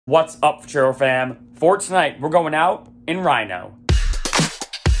What's up, Freccero fam? For tonight, we're going out in RiNo.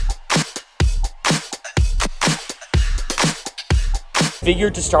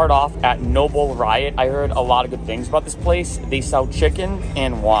 Figured to start off at Noble Riot. I heard a lot of good things about this place. They sell chicken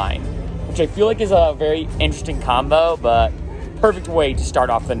and wine, which I feel like is a very interesting combo, but perfect way to start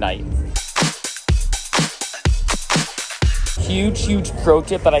off the night. Huge pro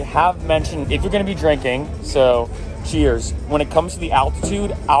tip that I have mentioned if you're going to be drinking, so cheers. When it comes to the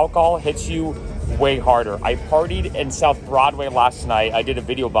altitude, alcohol hits you way harder. I partied in South Broadway last night. I did a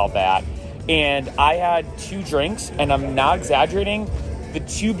video about that. And I had 2 drinks, and I'm not exaggerating. The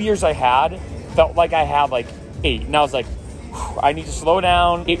 2 beers I had felt like I had like 8. And I was like, I need to slow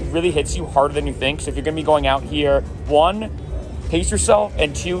down. It really hits you harder than you think. So if you're going to be going out here, 1, pace yourself,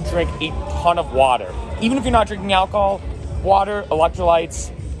 and 2, drink a ton of water. Even if you're not drinking alcohol, water,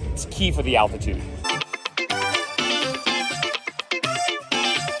 electrolytes, it's key for the altitude.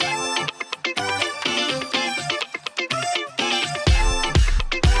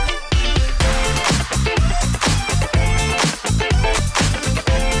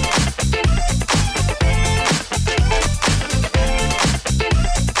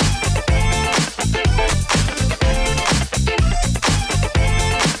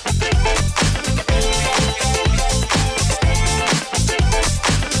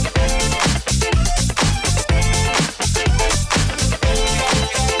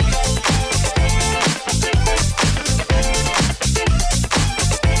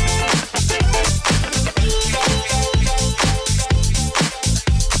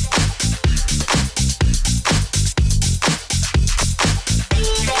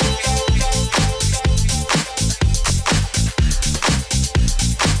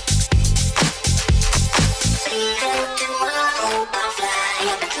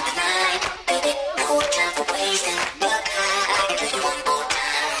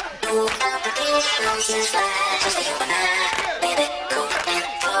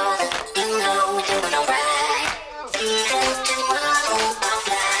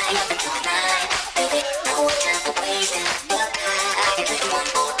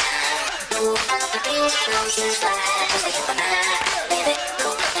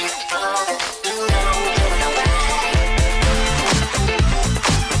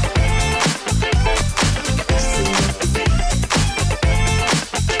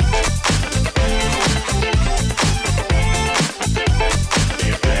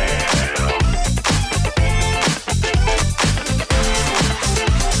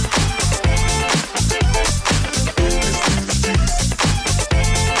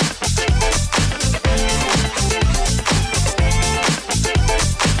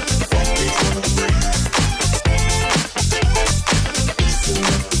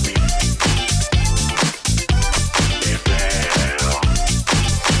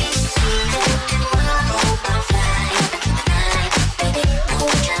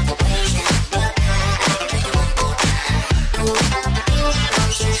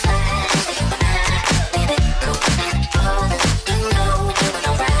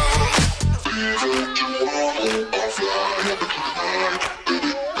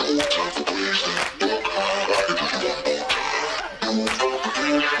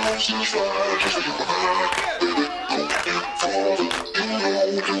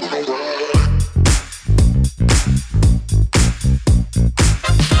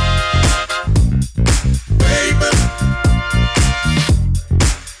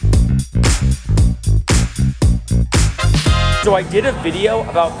 So I did a video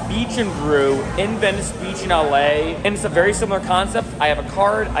about Beach and Brew in Venice Beach in LA, and it's a very similar concept. I have a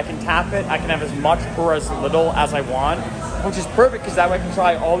card, I can tap it, I can have as much or as little as I want, which is perfect because that way I can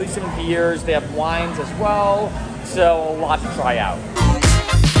try all these different beers. They have wines as well, so a lot to try out.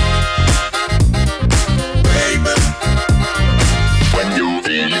 When you're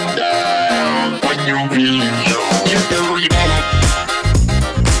feeling down, when you're feeling low, you know you better.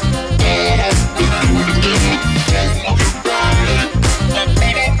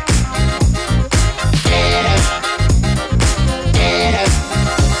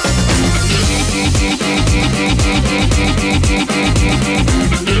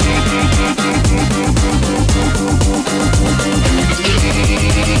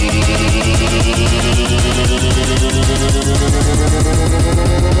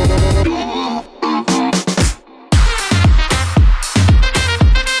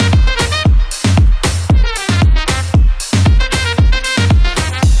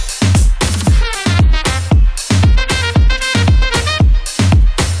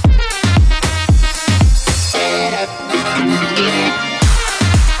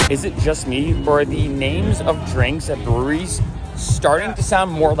 Is it just me, or are the names of drinks at breweries starting to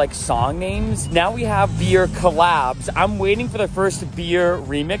sound more like song names. Now we have beer collabs. I'm waiting for the first beer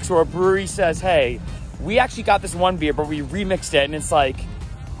remix where a brewery says, hey, we actually got this one beer, but we remixed it, and it's like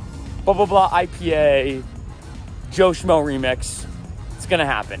blah, blah, blah, IPA, Joe Schmo remix. It's gonna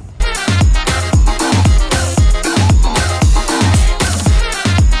happen.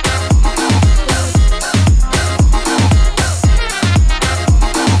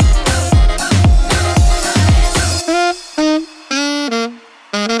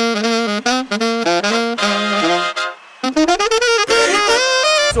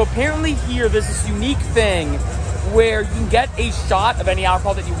 So apparently here, there's this unique thing where you can get a shot of any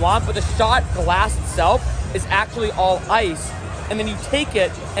alcohol that you want, but the shot glass itself is actually all ice. And then you take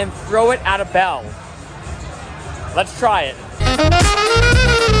it and throw it at a bell. Let's try it.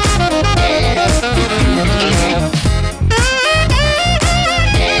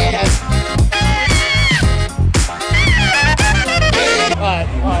 All right,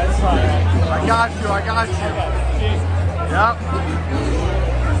 let's try it. I got you. Okay. Yep.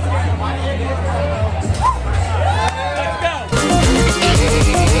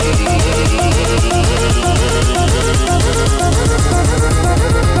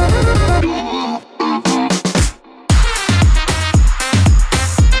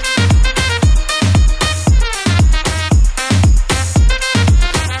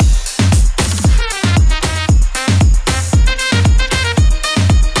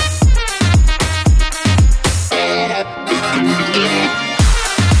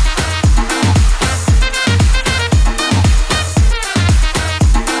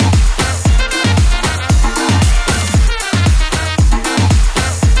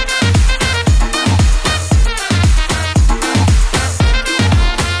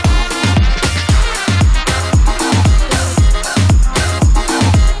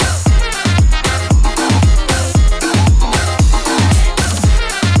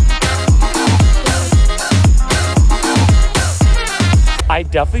 I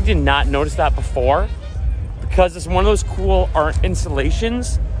definitely did not notice that before because it's one of those cool art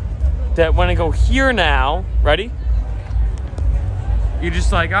installations that when I go here now, ready? You're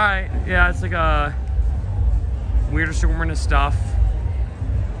just like, all right, yeah, it's like a weird assortment of stuff.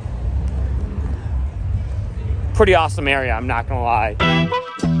 Pretty awesome area, I'm not gonna lie.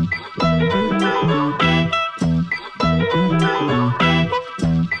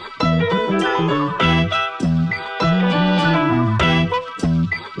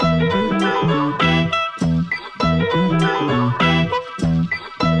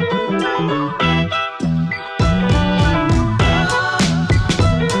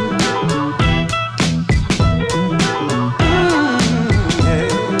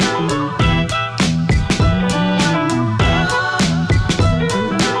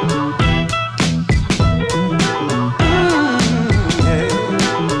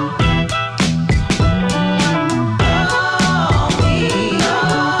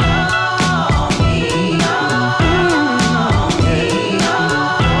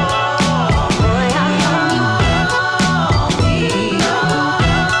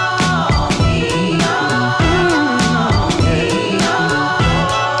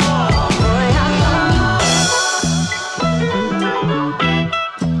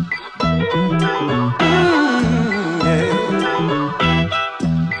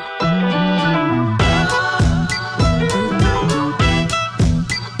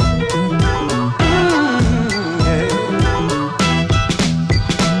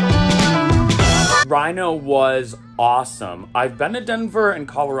 RiNo was awesome. I've been to Denver and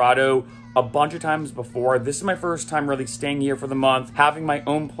Colorado a bunch of times before. This is my first time really staying here for the month, having my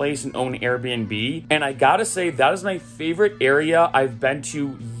own place and own Airbnb. And I gotta say, that is my favorite area I've been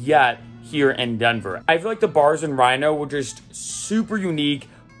to yet here in Denver. I feel like the bars in RiNo were just super unique.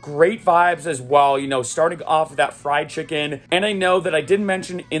 Great vibes as well, you know, starting off with that fried chicken. And I know that I did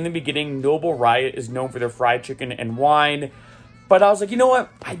mention in the beginning, Noble Riot is known for their fried chicken and wine. But I was like, you know what?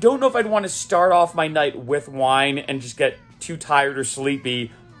 I don't know if I'd want to start off my night with wine and just get too tired or sleepy.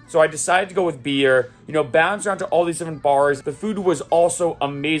 So I decided to go with beer, you know, bounce around to all these different bars. The food was also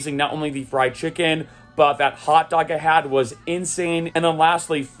amazing. Not only the fried chicken, but that hot dog I had was insane. And then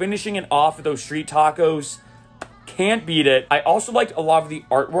lastly, finishing it off with those street tacos. Can't beat it. I also liked a lot of the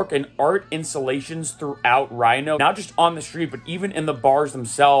artwork and art installations throughout RiNo, not just on the street, but even in the bars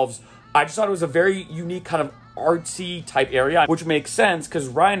themselves. I just thought it was a very unique kind of artsy type area, which makes sense because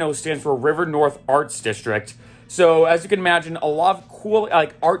RiNo stands for River North Arts District. So as you can imagine, a lot of cool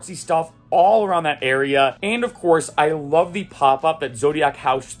like artsy stuff all around that area. And of course, I love the pop-up that Zodiac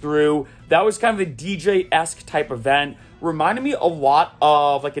House threw. That was kind of a DJ-esque type event. Reminded me a lot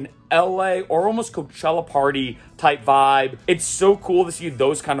of like an LA or almost Coachella party type vibe. It's so cool to see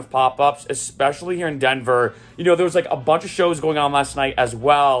those kind of pop-ups, especially here in Denver. You know, there was like a bunch of shows going on last night as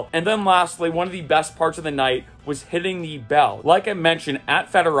well. And then lastly, one of the best parts of the night was hitting the bell. Like I mentioned,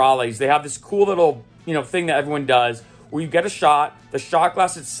 at Federales, they have this cool little, you know, thing that everyone does where you get a shot. The shot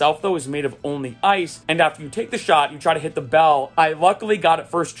glass itself, though, is made of only ice. And after you take the shot, you try to hit the bell. I luckily got it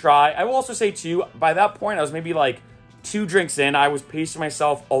first try. I will also say, too, by that point, I was maybe like 2 drinks in. I was pacing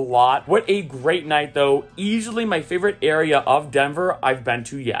myself a lot. What a great night, though. Easily my favorite area of Denver I've been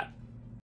to yet.